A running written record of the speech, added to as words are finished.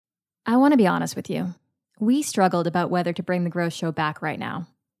I want to be honest with you. We struggled about whether to bring the Growth Show back right now.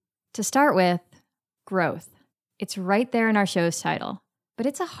 To start with, growth. It's right there in our show's title, but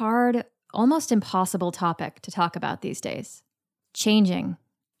it's a hard, almost impossible topic to talk about these days. Changing,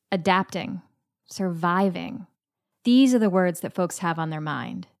 adapting, surviving. These are the words that folks have on their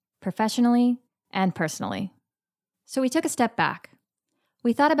mind, professionally and personally. So we took a step back.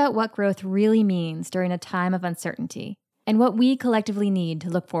 We thought about what growth really means during a time of uncertainty and what we collectively need to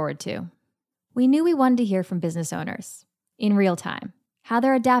look forward to. We knew we wanted to hear from business owners in real time, how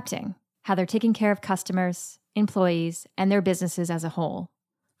they're adapting, how they're taking care of customers, employees, and their businesses as a whole,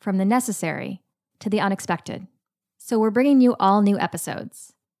 from the necessary to the unexpected. So we're bringing you all new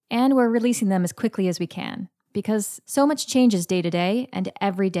episodes, and we're releasing them as quickly as we can, because so much changes day to day, and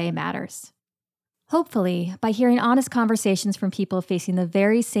every day matters. Hopefully, by hearing honest conversations from people facing the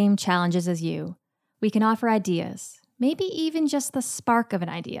very same challenges as you, we can offer ideas, maybe even just the spark of an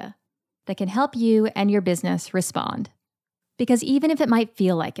idea, that can help you and your business respond. Because even if it might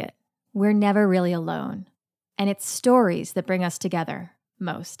feel like it, we're never really alone. And it's stories that bring us together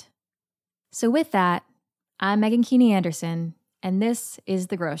most. So with that, I'm Megan Keeney Anderson, and this is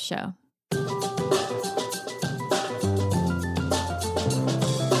The Growth Show.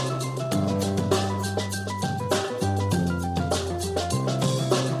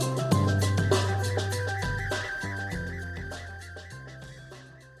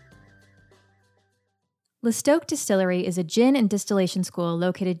 Listoke Distillery is a gin and distillation school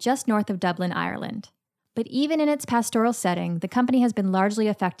located just north of Dublin, Ireland. But even in its pastoral setting, the company has been largely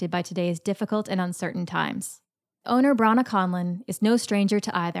affected by today's difficult and uncertain times. Owner Bronagh Conlon is no stranger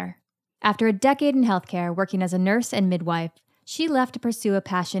to either. After a decade in healthcare working as a nurse and midwife, she left to pursue a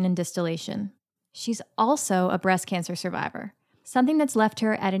passion in distillation. She's also a breast cancer survivor, something that's left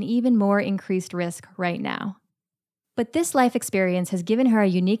her at an even more increased risk right now. But this life experience has given her a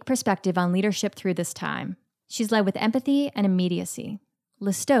unique perspective on leadership through this time. She's led with empathy and immediacy.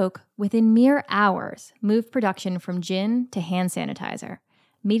 Listoke, within mere hours, moved production from gin to hand sanitizer,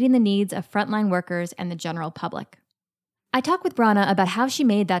 meeting the needs of frontline workers and the general public. I talked with Bronagh about how she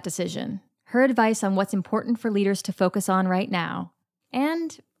made that decision, her advice on what's important for leaders to focus on right now,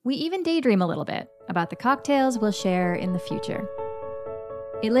 and we even daydream a little bit about the cocktails we'll share in the future.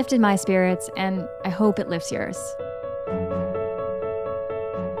 It lifted my spirits, and I hope it lifts yours.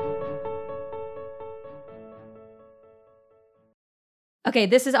 Okay,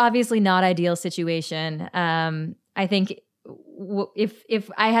 this is obviously not ideal situation. I think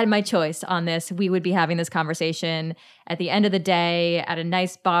if I had my choice on this, we would be having this conversation at the end of the day at a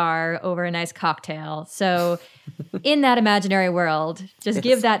nice bar over a nice cocktail. So in that imaginary world, just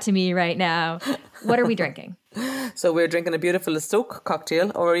give that to me right now. What are we drinking? So we're drinking a beautiful Listoke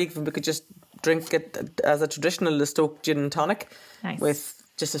cocktail, or even we could just drink it as a traditional Listoke gin and tonic. Nice. With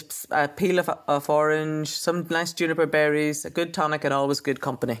just a peel of orange, some nice juniper berries, a good tonic, and always good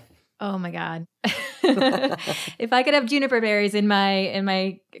company. Oh my God. If I could have juniper berries in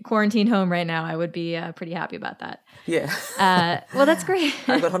my quarantine home right now, I would be pretty happy about that. Yeah. Well, that's great.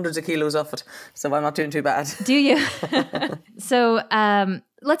 I've got hundreds of kilos of it, so I'm not doing too bad. Do you? So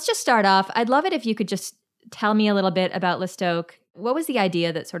let's just start off. I'd love it if you could just tell me a little bit about Listoke. What was the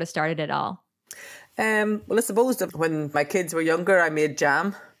idea that sort of started it all? Well, I suppose that when my kids were younger, I made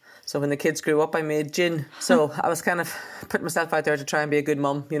jam. So when the kids grew up, I made gin. So I was kind of putting myself out there to try and be a good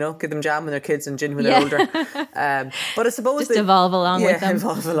mum, give them jam when they're kids and gin when they're older. But I suppose... Just evolve along with them. Yeah,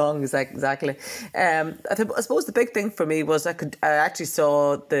 evolve along, exactly. I suppose the big thing for me was I actually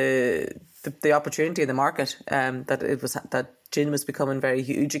saw the opportunity in the market, that gin was becoming very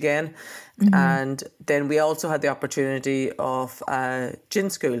huge again. Mm-hmm. And then we also had the opportunity of a gin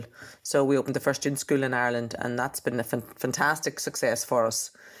school. So we opened the first gin school in Ireland, and that's been a fantastic success for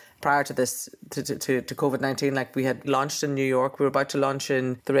us. Prior to this, to COVID-19, like we had launched in New York, we were about to launch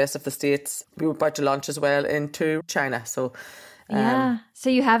in the rest of the States. We were about to launch as well into China. So so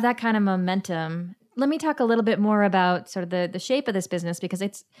you have that kind of momentum. Let me talk a little bit more about sort of the shape of this business, because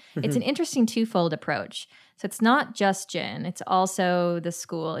it's an interesting twofold approach. So it's not just gin, it's also the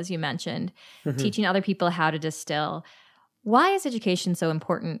school, as you mentioned, teaching other people how to distill. Why is education so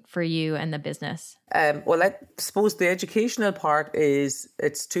important for you and the business? Well, I suppose the educational part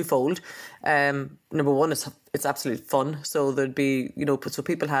it's twofold. Number one, it's absolute fun. So there'd be, so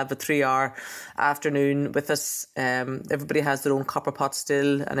people have a 3-hour afternoon with us. Everybody has their own copper pot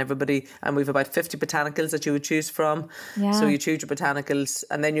still, and we've about 50 botanicals that you would choose from. Yeah. So you choose your botanicals,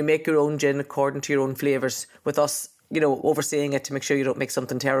 and then you make your own gin according to your own flavours, with us, overseeing it to make sure you don't make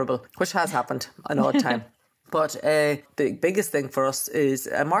something terrible, which has happened an odd time. But the biggest thing for us is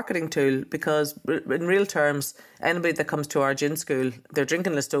a marketing tool, because in real terms, anybody that comes to our gin school, they're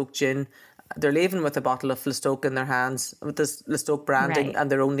drinking Listoke gin, they're leaving with a bottle of Listoke in their hands with this Listoke branding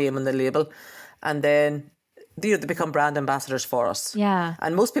and their own name on the label. And then they become brand ambassadors for us. Yeah.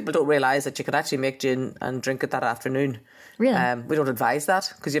 And most people don't realise that you could actually make gin and drink it that afternoon. Really? We don't advise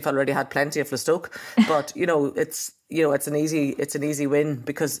that, because you've already had plenty of Listoke. But it's an easy win,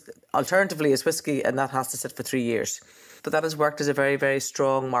 because alternatively it's whiskey and that has to sit for 3 years. But that has worked as a very, very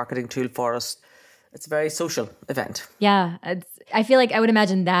strong marketing tool for us. It's a very social event. Yeah. I feel like I would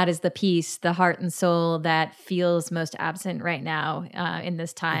imagine that is the piece, the heart and soul that feels most absent right now in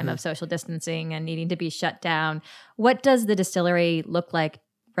this time of social distancing and needing to be shut down. What does the distillery look like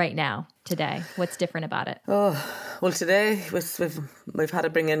right now, today? What's different about it? Oh, well, today we've had to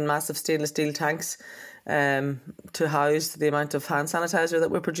bring in massive stainless steel tanks to house the amount of hand sanitizer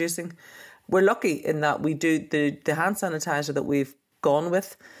that we're producing. We're lucky in that we do the hand sanitizer that we've gone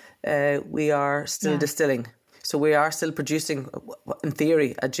with. We are still distilling. So we are still producing, in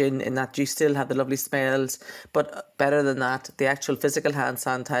theory, a gin, in that you still have the lovely smells. But better than that, the actual physical hand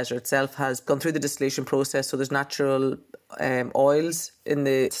sanitizer itself has gone through the distillation process. So there's natural oils in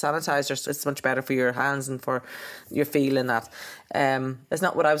the sanitizer. So it's much better for your hands and for your feel in that. It's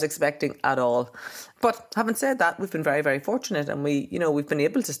not what I was expecting at all. But having said that, we've been very, very fortunate, and we've been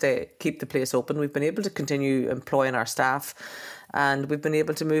able to keep the place open. We've been able to continue employing our staff. And we've been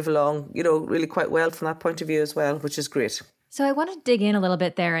able to move along, really quite well from that point of view as well, which is great. So I want to dig in a little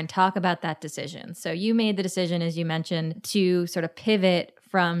bit there and talk about that decision. So you made the decision, as you mentioned, to sort of pivot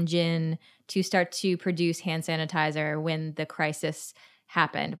from gin to start to produce hand sanitizer when the crisis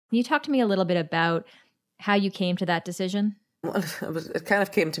happened. Can you talk to me a little bit about how you came to that decision? Well, it kind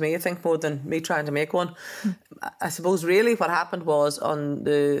of came to me, I think, more than me trying to make one. I suppose really what happened was on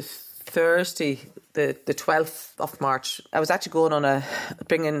the Thursday, the 12th of March, I was actually going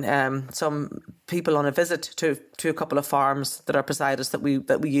bringing some people on a visit to a couple of farms that are beside us that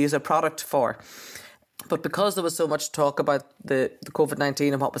we use a product for. But because there was so much talk about the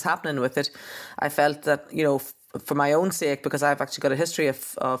COVID-19 and what was happening with it, I felt that, for my own sake, because I've actually got a history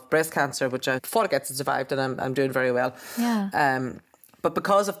of breast cancer, which I fought against and survived, and I'm doing very well. Yeah. But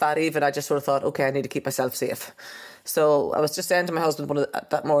because of that, even I just sort of thought, okay, I need to keep myself safe. So I was just saying to my husband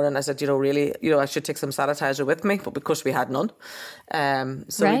that morning, I said, really, I should take some sanitizer with me, but because we had none.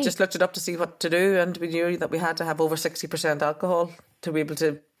 So we just looked it up to see what to do, and we knew that we had to have over 60% alcohol to be able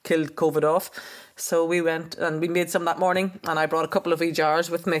to kill COVID off. So we went and we made some that morning, and I brought a couple of wee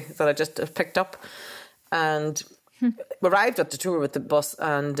jars with me that I just picked up, and we arrived at the tour with the bus,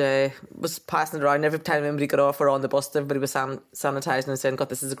 and was passing it around. Every time anybody got off or on the bus, everybody was sanitising and saying, God,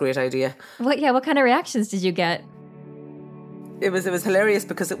 this is a great idea. What kind of reactions did you get? It was hilarious,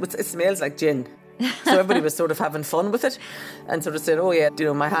 because it smells like gin. So everybody was sort of having fun with it and sort of saying, oh yeah,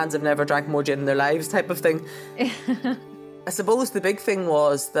 my hands have never drank more gin in their lives type of thing. I suppose the big thing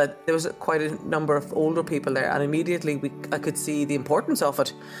was that there was quite a number of older people there, and immediately I could see the importance of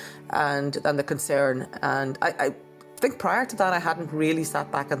it and the concern. And I think prior to that I hadn't really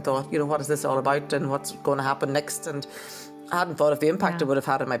sat back and thought, what is this all about and what's going to happen next? And I hadn't thought of the impact it would have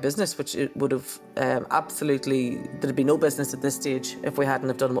had on my business, which it would have absolutely, there'd be no business at this stage if we hadn't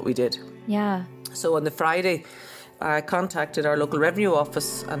have done what we did. Yeah. So on the Friday, I contacted our local revenue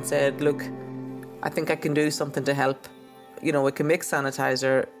office and said, look, I think I can do something to help. We can make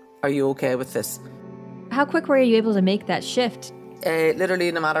sanitizer. Are you okay with this? How quick were you able to make that shift? Literally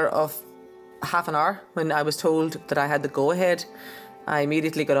in a matter of half an hour. When I was told that I had the go-ahead, I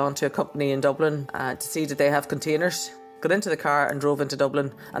immediately got on to a company in Dublin to see that they have containers. Got into the car and drove into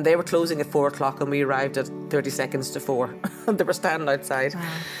Dublin, and they were closing at 4:00, and we arrived at 30 seconds to 4. And they were standing outside. Wow.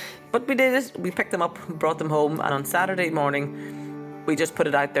 But we did it. We picked them up, brought them home, and on Saturday morning we just put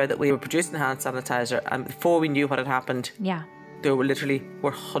it out there that we were producing hand sanitizer, and before we knew what had happened, there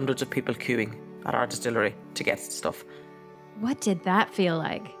were hundreds of people queuing at our distillery to get stuff. What did that feel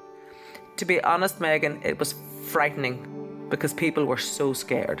like? To be honest, Megan, it was frightening, because people were so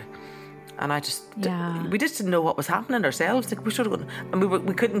scared. And we just didn't know what was happening ourselves. Like, we should have gone, and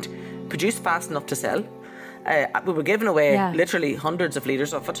we couldn't produce fast enough to sell. We were giving away literally hundreds of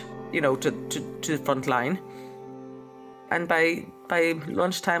litres of it, to the front line. And by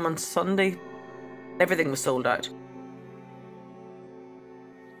lunchtime on Sunday, everything was sold out.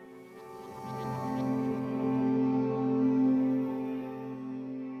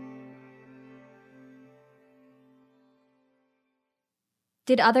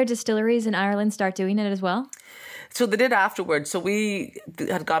 Did other distilleries in Ireland start doing it as well? So they did afterwards. So we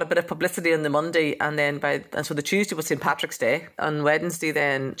had got a bit of publicity on the Monday, and so the Tuesday was St. Patrick's Day. On Wednesday,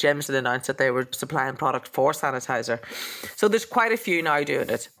 then Jameson announced that they were supplying product for sanitizer. So there's quite a few now doing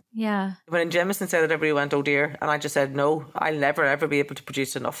it. Yeah. When Jameson said it, everybody went, oh dear. And I just said, no, I'll never, ever be able to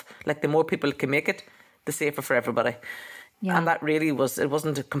produce enough. Like, the more people can make it, the safer for everybody. Yeah. And that really was, it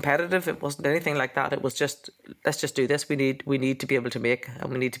wasn't competitive. It wasn't anything like that. It was just, let's just do this. We need to be able to make,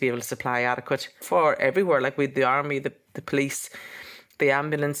 and we need to be able to supply adequate for everywhere. Like with the army, the police, the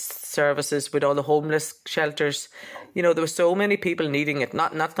ambulance services, with all the homeless shelters. You know, there were so many people needing it.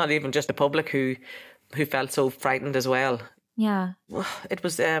 Not even just the public who felt so frightened as well. Yeah. It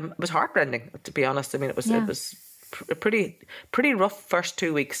was heartrending, to be honest. I mean, it was a pretty rough first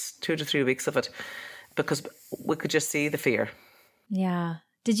 2 to 3 weeks of it, because we could just see the fear. Yeah.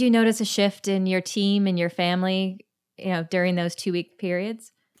 Did you notice a shift in your team and your family, during those 2 week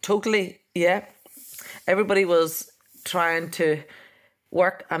periods? Totally. Yeah. Everybody was trying to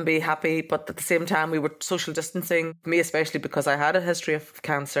work and be happy, but at the same time we were social distancing, me especially, because I had a history of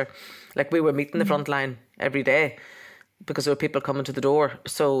cancer. Like, we were meeting the front line every day because there were people coming to the door.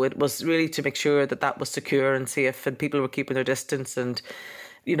 So it was really to make sure that was secure and safe, and people were keeping their distance, and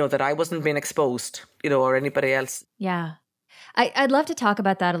that I wasn't being exposed, or anybody else. Yeah. I'd love to talk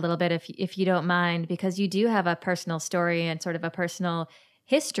about that a little bit if you don't mind, because you do have a personal story and sort of a personal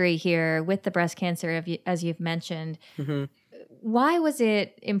history here with the breast cancer, as you've mentioned. Mm-hmm. Why was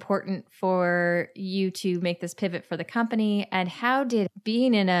it important for you to make this pivot for the company? And how did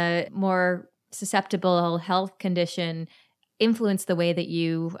being in a more susceptible health condition influence the way that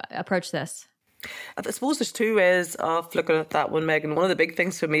you approach this? I suppose there's two ways of looking at that one, Megan. One of the big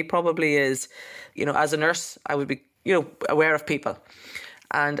things for me probably is, as a nurse, I would be, aware of people.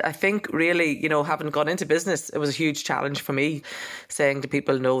 And I think really, having gone into business, it was a huge challenge for me, saying to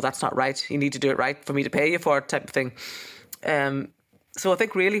people, no, that's not right. You need to do it right for me to pay you for it, type of thing. So I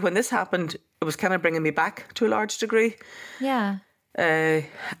think really when this happened, it was kind of bringing me back to a large degree. Yeah.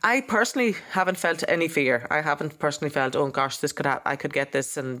 I personally haven't felt any fear. I haven't personally felt, oh gosh, I could get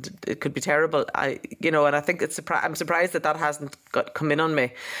this and it could be terrible. And I think I'm surprised that hasn't come in on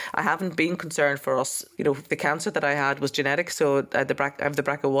me. I haven't been concerned for us. The cancer that I had was genetic, so I have the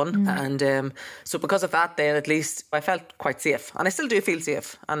BRCA1, and so because of that, then at least I felt quite safe, and I still do feel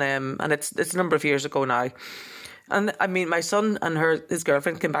safe. And it's a number of years ago now. And I mean, my son and his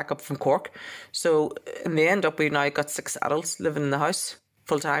girlfriend came back up from Cork. So in the end we've now got 6 adults living in the house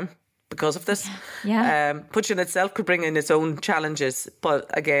full time because of this. Yeah. Which in itself could bring in its own challenges. But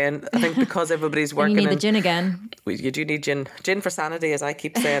again, I think because everybody's working. You need the gin again. You do need gin. Gin for sanity, as I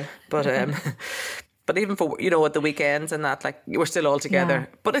keep saying. But but even for, at the weekends and that, like, we're still all together.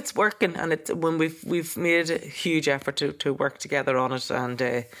 Yeah. But it's working, and when we've made a huge effort to work together on it, and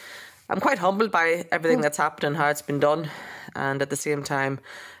I'm quite humbled by everything that's happened and how it's been done, and at the same time,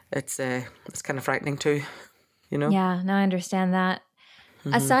 it's kind of frightening too, Yeah, no, I understand that.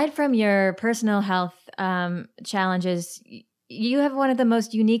 Mm-hmm. Aside from your personal health challenges, you have one of the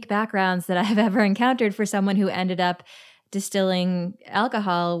most unique backgrounds that I've ever encountered for someone who ended up distilling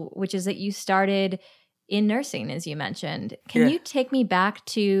alcohol, which is that you started in nursing, as you mentioned. Can you take me back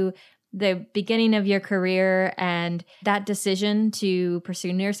to the beginning of your career and that decision to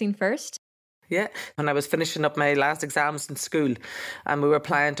pursue nursing first? Yeah. When I was finishing up my last exams in school and we were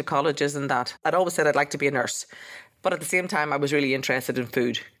applying to colleges and that, I'd always said I'd like to be a nurse. But at the same time, I was really interested in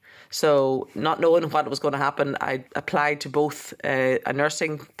food. So not knowing what was going to happen, I applied to both a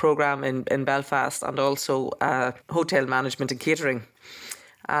nursing programme in Belfast and also hotel management and catering.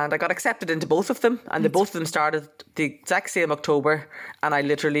 And I got accepted into both of them, and both of them started the exact same October, and I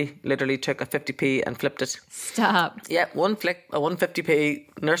literally took a 50p and flipped it. Stop. Yeah, one flick, a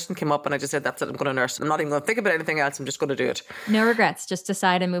 150p, nursing came up, and I just said, that's it, I'm going to nurse. I'm not even going to think about anything else, I'm just going to do it. No regrets, just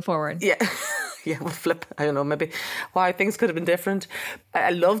decide and move forward. Yeah. Yeah, well, flip. I don't know, maybe why things could have been different.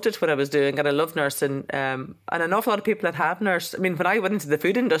 I loved it when I was doing it. I loved nursing. And an awful lot of people that have nursed. I mean, when I went into the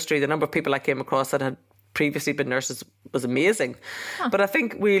food industry, the number of people I came across that had previously been nurses was amazing. Huh. But I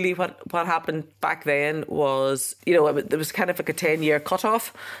think really what happened back then was, there was kind of like a 10-year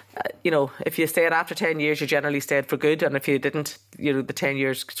cutoff. If you stayed after 10 years, you generally stayed for good. And if you didn't, the 10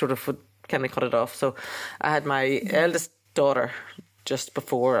 years sort of would kind of cut it off. So I had my eldest daughter just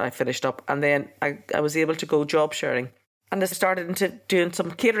before I finished up, and then I was able to go job sharing, and I started into doing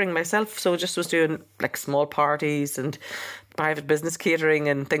some catering myself. So I just was doing like small parties and private business catering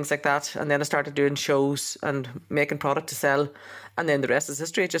and things like that, and then I started doing shows and making product to sell, and then the rest is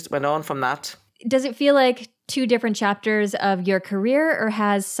history. It just went on from that. Does it feel like two different chapters of your career, or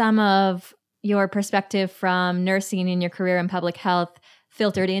has some of your perspective from nursing in your career in public health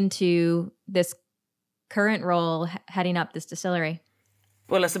filtered into this current role heading up this distillery?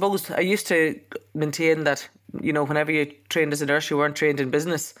 Well, I suppose I used to maintain that, whenever you trained as a nurse, you weren't trained in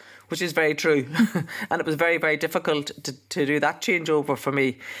business, which is very true. And it was very, very difficult to do that changeover for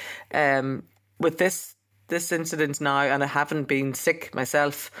me. With this incident now, and I haven't been sick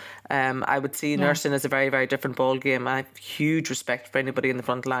myself, I would see nursing as a very, very different ballgame. I have huge respect for anybody in the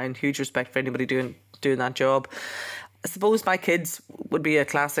front line, huge respect for anybody doing that job. I suppose my kids would be a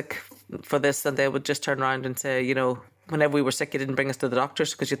classic for this, and they would just turn around and say, whenever we were sick, you didn't bring us to the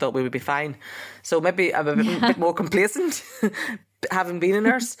doctors because you thought we would be fine. So maybe I'm a bit more complacent, having been a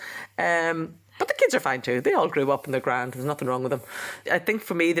nurse. But the kids are fine too. They all grew up and they're grand. There's nothing wrong with them. I think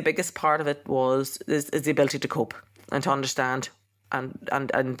for me, the biggest part of it is the ability to cope and to understand. And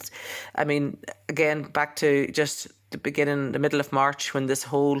I mean, again, back to just the beginning, the middle of March when this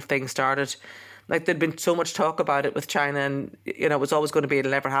whole thing started, like there'd been so much talk about it with China, and it was always going to be,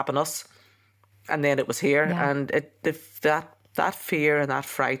 it'll never happen us. And then it was here, and that fear and that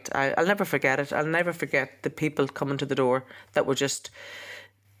fright, I'll never forget it. I'll never forget the people coming to the door that were just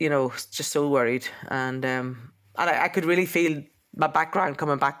so worried. And I could really feel my background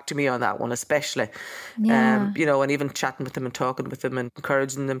coming back to me on that one, especially. And even chatting with them and talking with them and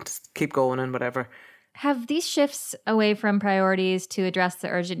encouraging them to keep going and whatever. Have these shifts away from priorities to address the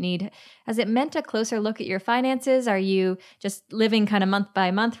urgent need, has it meant a closer look at your finances? Are you just living kind of month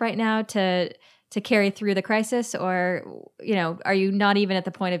by month right now to carry through the crisis? Or, are you not even at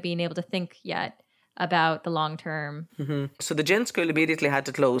the point of being able to think yet about the long term? Mm-hmm. So the gin school immediately had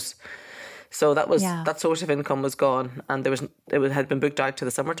to close. So that was that source of income was gone, and it had been booked out to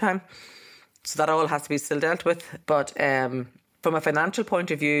the summertime. So that all has to be still dealt with. But from a financial point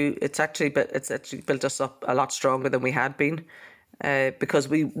of view, it's actually built us up a lot stronger than we had been, because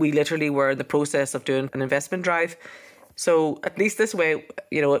we literally were in the process of doing an investment drive. So at least this way,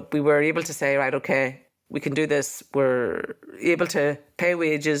 we were able to say, right, okay, we can do this. We're able to pay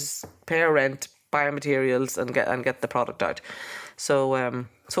wages, pay our rent, buy our materials, and get the product out. So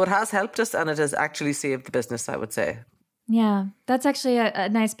it has helped us, and it has actually saved the business, I would say. Yeah, that's actually a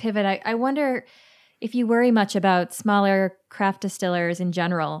nice pivot. I wonder if you worry much about smaller craft distillers in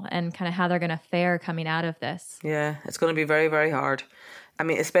general and kind of how they're going to fare coming out of this. Yeah, it's going to be very, very hard. I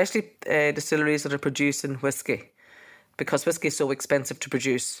mean, especially distilleries that are producing whiskey, because whiskey is so expensive to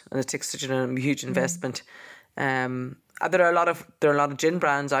produce and it takes such a huge investment. There are a lot of gin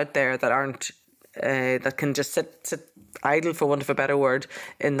brands out there that aren't that can just sit idle, for want of a better word,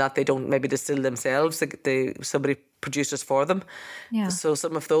 in that they don't maybe distill themselves. Somebody produces for them. Yeah. So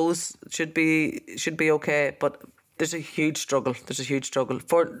some of those should be okay, but there's a huge struggle.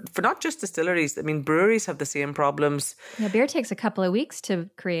 For not just distilleries. I mean, breweries have the same problems. Yeah, beer takes a couple of weeks to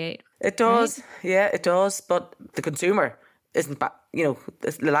create. It does. Right? Yeah, it does. But the consumer isn't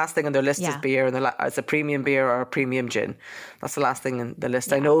the last thing on their list is beer, and it's a premium beer or a premium gin. That's the last thing on the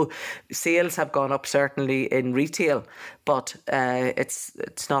list. I know sales have gone up certainly in retail, but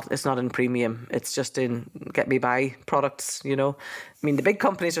it's not in premium. It's just in get me by products. I mean, the big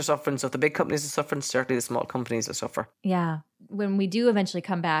companies are suffering. So if the big companies are suffering, certainly the small companies will suffer. Yeah. When we do eventually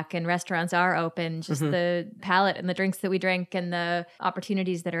come back and restaurants are open, just the palate and the drinks that we drink and the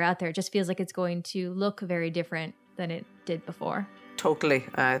opportunities that are out there, it just feels like it's going to look very different than it did before. Totally.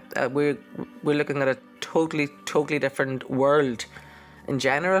 We're looking at a totally different world in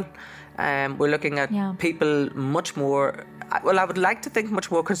general. We're looking at people much more, I would like to think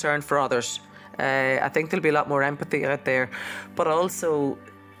much more concerned for others. I think there'll be a lot more empathy out there, but also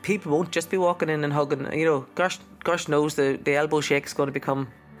people won't just be walking in and hugging. Gosh knows the elbow shake is going to become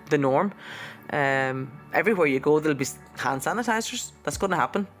the norm. Everywhere you go, there'll be hand sanitizers. That's going to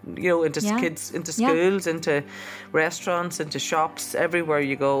happen. Into kids, into schools, into restaurants, into shops, everywhere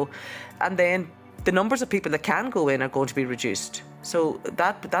you go. And then the numbers of people that can go in are going to be reduced. So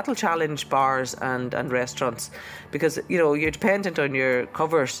that'll challenge bars and restaurants, because you're dependent on your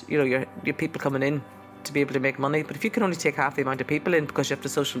covers. Your people coming in to be able to make money. But if you can only take half the amount of people in because you have to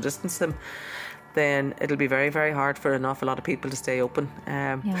social distance them, then it'll be very, very hard for an awful lot of people to stay open.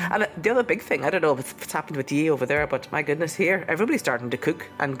 And the other big thing, I don't know if it's happened with you over there, but my goodness, here, everybody's starting to cook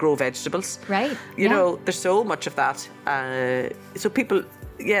and grow vegetables. Right. There's so much of that. So people,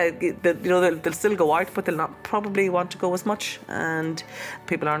 they'll still go out, but they'll not probably want to go as much. And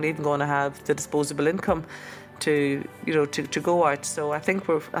people aren't even going to have the disposable income to go out. So I think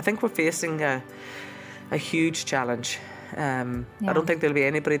we're facing a huge challenge. I don't think there'll be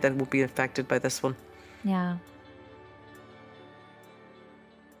anybody that will be affected by this one. Yeah.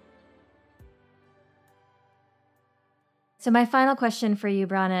 So my final question for you,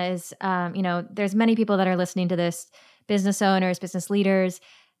 Bronagh, is, there's many people that are listening to this, business owners, business leaders,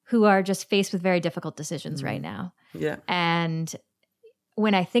 who are just faced with very difficult decisions right now. Yeah. And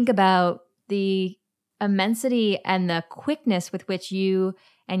when I think about the immensity and the quickness with which you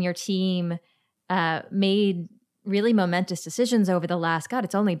and your team made really momentous decisions over the last, God,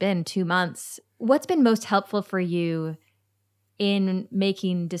 it's only been 2 months. What's been most helpful for you in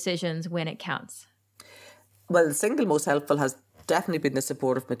making decisions when it counts? Well, the single most helpful has definitely been the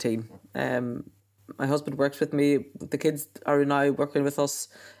support of my team. My husband works with me. The kids are now working with us,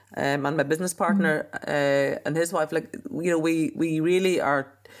 and my business partner and his wife. Like, you know, we really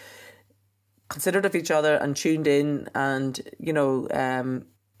are considerate of each other and tuned in, and you know, and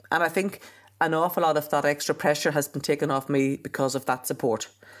I think an awful lot of that extra pressure has been taken off me because of that support.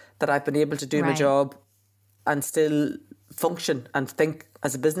 That I've been able to do my job and still function and think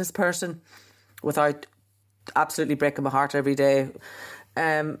as a business person without absolutely breaking my heart every day.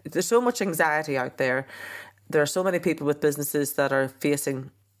 There's so much anxiety out there. There are so many people with businesses that are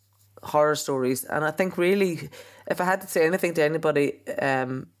facing horror stories, and I think really, if I had to say anything to anybody,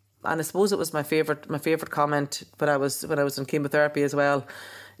 and I suppose it was my favorite comment when I was in chemotherapy as well.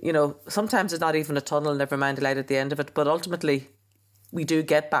 You know, sometimes it's not even a tunnel, never mind a light at the end of it, but ultimately we do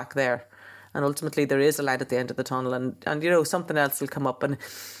get back there, and ultimately there is a light at the end of the tunnel, and you know, something else will come up. And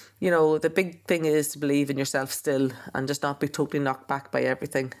you know, the big thing is to believe in yourself still and just not be totally knocked back by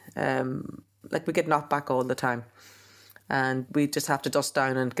everything. Like, we get knocked back all the time, and we just have to dust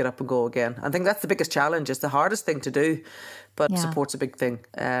down and get up and go again. I think that's the biggest challenge. It's the hardest thing to do, but support's a big thing.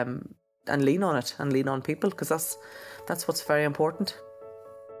 And lean on it and lean on people, because that's what's very important.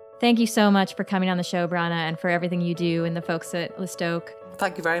 Thank you so much for coming on the show, Bronagh, and for everything you do and the folks at Listoke.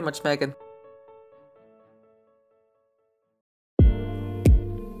 Thank you very much, Megan.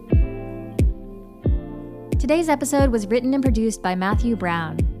 Today's episode was written and produced by Matthew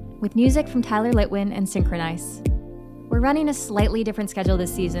Brown, with music from Tyler Litwin and Synchronize. We're running a slightly different schedule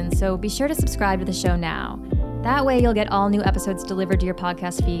this season, so be sure to subscribe to the show now. That way you'll get all new episodes delivered to your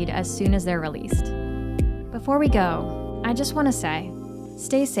podcast feed as soon as they're released. Before we go, I just want to say,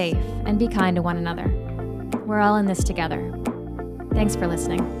 stay safe and be kind to one another. We're all in this together. Thanks for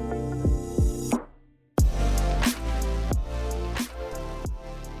listening.